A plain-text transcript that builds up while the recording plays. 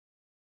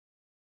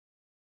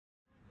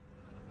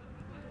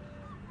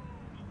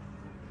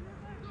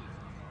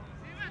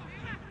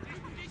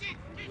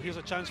Here's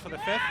a chance for the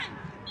 5th.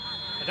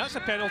 And that's a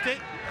penalty.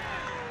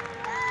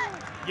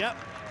 Yep.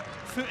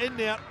 Foot in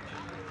there.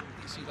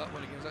 You see that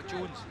one again. Is that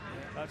Jones?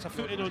 That's a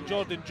foot in on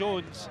Jordan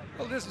Jones.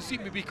 Well, it doesn't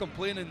seem to be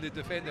complaining, the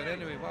defender,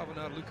 anyway. We're having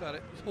a look at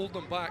it. He's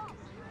holding back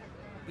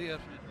there.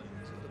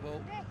 Is it the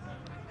ball?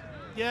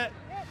 Yeah,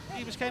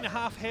 he was kind of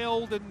half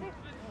held and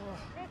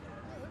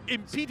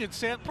impeded,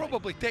 certainly.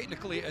 Probably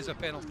technically it is a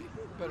penalty,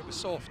 but it was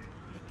soft.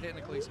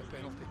 Technically it's a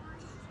penalty.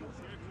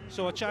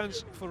 So a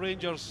chance for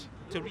Rangers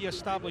to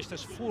re-establish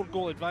this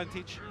 4-goal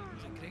advantage.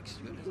 Is it Greg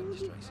Stewart? Is it? I'm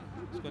just trying to see.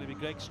 It's going to be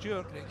Greg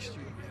Stewart. Greg Stewart,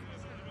 yeah.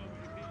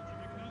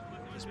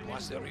 Just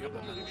blast it right up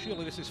the middle.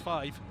 Surely this is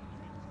 5.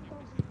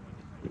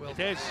 Well, it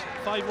is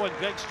 5-1,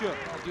 Greg Stewart.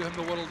 I'll do him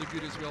the world of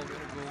good as well. Get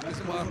a goal.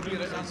 Doesn't matter where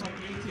it is.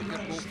 Get your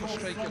goal for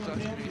strikers,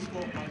 that's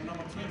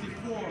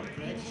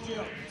great.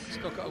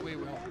 Stuck it away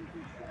well.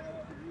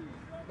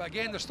 But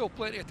again, there's still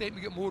plenty of time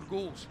to get more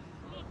goals.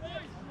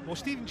 Well,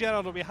 Stephen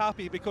Gerrard will be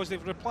happy because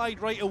they've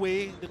replied right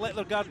away. They let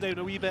their guard down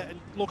a wee bit,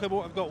 and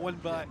Lokomotiv got one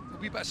back. A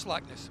wee bit of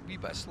slackness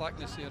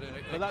there.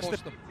 But that's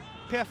the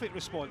perfect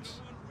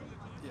response.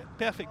 Yeah.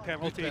 Perfect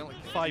penalty.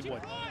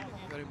 5-1.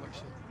 Very much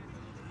so.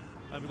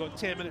 And we've got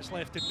 10 minutes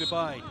left in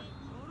Dubai.